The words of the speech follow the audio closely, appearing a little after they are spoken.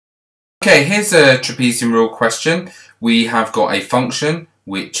Okay, here's a trapezium rule question. We have got a function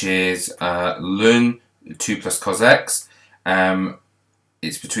which is ln 2 plus cos x.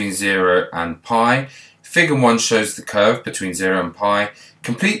 It's between 0 and pi. Figure 1 shows the curve between 0 and pi.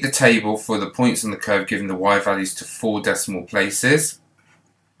 Complete the table for the points on the curve giving the y values to 4 decimal places.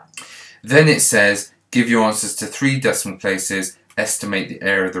 Then it says, give your answers to 3 decimal places, estimate the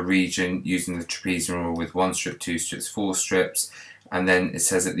area of the region using the trapezium rule with 1 strip, 2 strips, 4 strips. And then it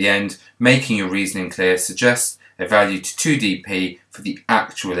says at the end, making your reasoning clear, suggest a value to 2dp for the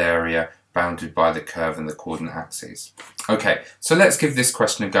actual area bounded by the curve and the coordinate axes. Okay, so let's give this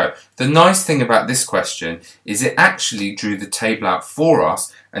question a go. The nice thing about this question is it actually drew the table out for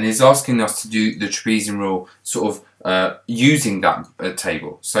us and is asking us to do the trapezium rule sort of using that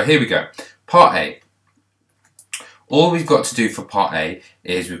table. So here we go. Part A. All we've got to do for part A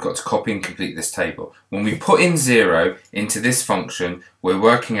is we've got to copy and complete this table. When we put in 0 into this function, we're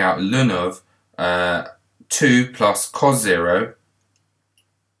working out ln of 2 plus cos 0,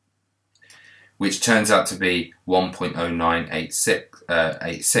 which turns out to be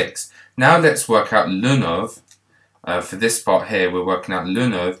 1.0986. Now let's work out ln of, for this part here, we're working out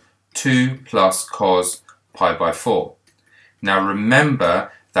ln of 2 plus cos pi by 4. Now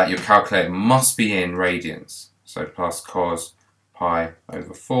remember that your calculator must be in radians. So plus cos pi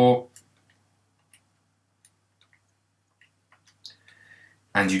over 4.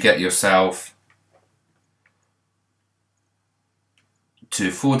 And you get yourself to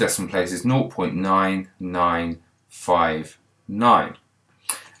 4 decimal places 0.9959.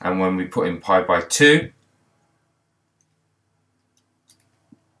 And when we put in pi by 2,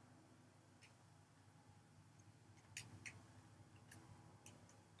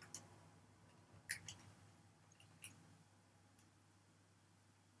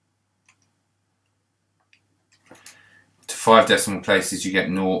 to 5 decimal places you get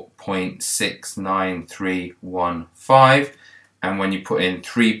 0.69315. And when you put in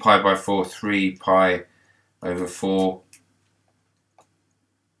 3 pi by 4, 3 pi over 4,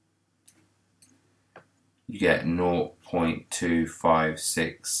 you get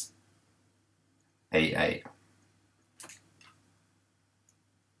 0.25688.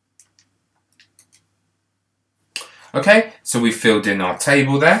 Okay, so we filled in our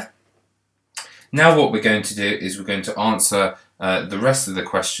table there. Now what we're going to do is we're going to answer the rest of the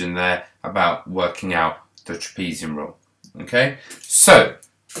question there about working out the trapezium rule. Okay, so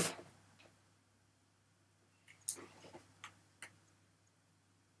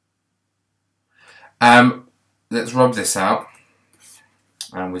let's rub this out,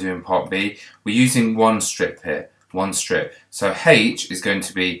 and we're doing part B. We're using one strip here, one strip. So H is going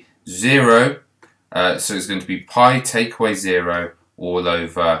to be 0, so it's going to be pi take away 0 all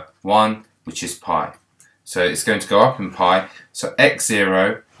over 1, which is pi. So it's going to go up in pi. So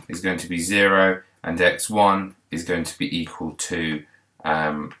x0 is going to be 0 and x1 is going to be equal to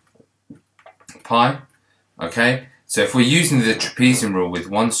pi. Okay, so if we're using the trapezium rule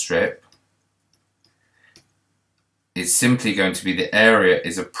with one strip, it's simply going to be the area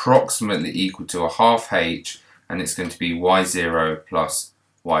is approximately equal to a half h, and it's going to be y0 plus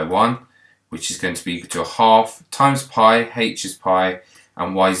y1, which is going to be equal to a half times pi, h is pi,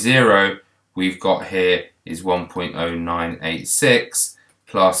 and y0 we've got here is 1.0986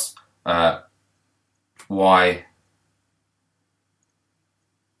 plus y1,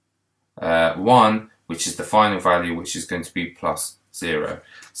 which is the final value, which is going to be plus 0.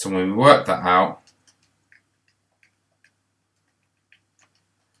 So when we work that out,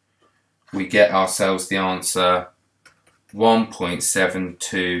 we get ourselves the answer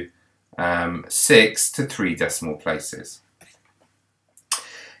 1.726 to 3 decimal places.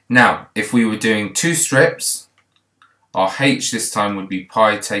 Now, if we were doing 2 strips, our h this time would be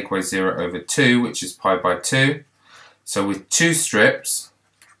pi take away 0 over 2, which is pi by 2. So with 2 strips,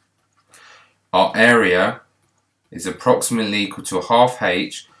 our area is approximately equal to a half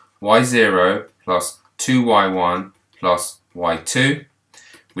h, y0 plus 2y1 plus y2,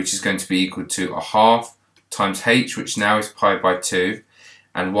 which is going to be equal to a half times h, which now is pi by 2,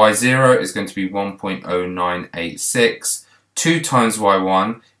 and y0 is going to be 1.0986. 2 times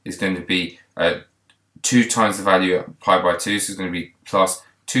y1 is going to be 2 times the value of pi by 2, so it's going to be plus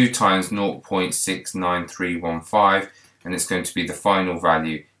 2 times 0.69315, and it's going to be the final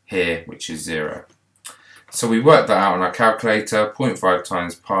value here, which is 0. So we work that out on our calculator. 0.5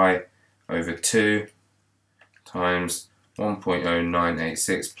 times pi over 2 times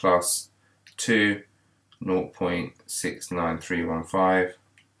 1.0986 plus 2, 0.69315,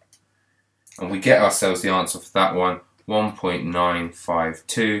 and we get ourselves the answer for that one,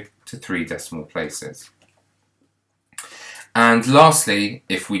 1.952 to 3 decimal places. And lastly,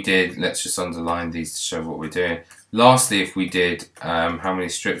 if we did, let's just underline these to show what we're doing. Lastly, if we did, how many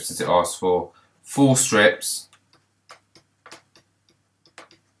strips does it ask for? 4 strips.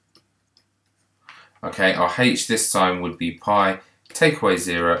 Okay, our h this time would be pi, take away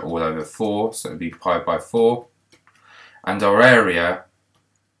 0 all over 4, so it would be pi by 4. And our area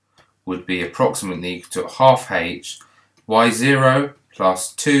would be approximately equal to half h, y0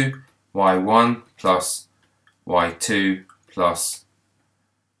 plus 2, y1 plus y2 plus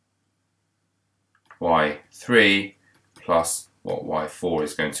y3 plus what y4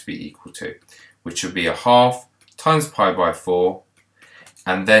 is going to be equal to, which would be a half times pi by 4,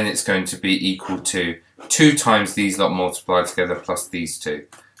 and then it's going to be equal to 2 times these lot multiplied together plus these two.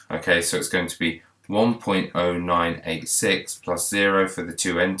 Okay, so it's going to be 1.0986 plus 0 for the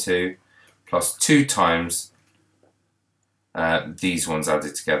 2n2 plus 2 times these ones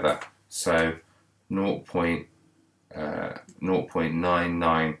added together. So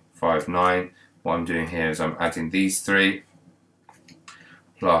 0.9959. What I'm doing here is I'm adding these 3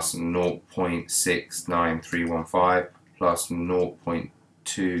 plus 0.69315 plus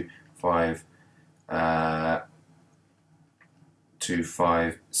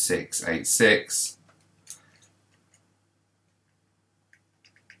 0.25686.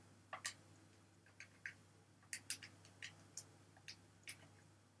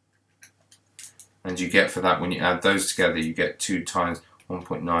 And you get for that, when you add those together, you get 2 times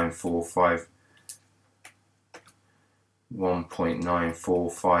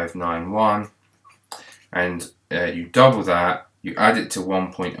 1.94591, and you double that, you add it to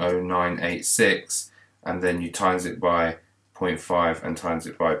 1.0986, and then you times it by 0.5 and times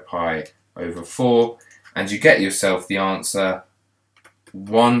it by pi over 4, and you get yourself the answer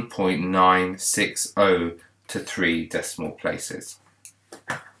 1.960 to 3 decimal places.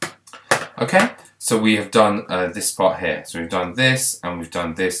 Okay, so we have done this part here. So we've done this, and we've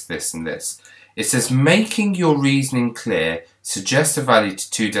done this, this, and this. It says, making your reasoning clear, suggest a value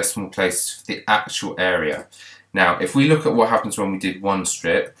to 2 decimal places for the actual area. Now, if we look at what happens when we did 1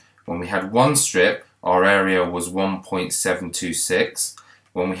 strip, when we had 1 strip, our area was 1.726.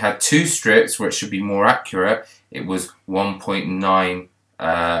 When we had 2 strips, where it should be more accurate, it was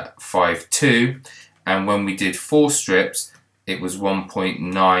 1.952. And when we did 4 strips, it was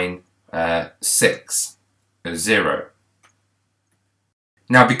 1.960.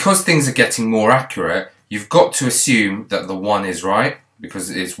 Now, because things are getting more accurate, you've got to assume that the 1 is right, because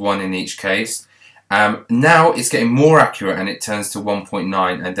it's 1 in each case. Now it's getting more accurate, and it turns to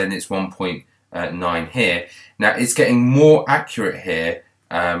 1.9, and then it's 1.9 here. Now it's getting more accurate here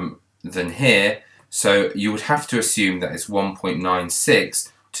than here, so you would have to assume that it's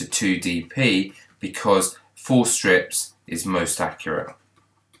 1.96 to 2 dp, because 4 strips is most accurate.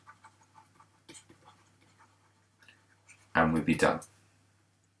 And we'd be done.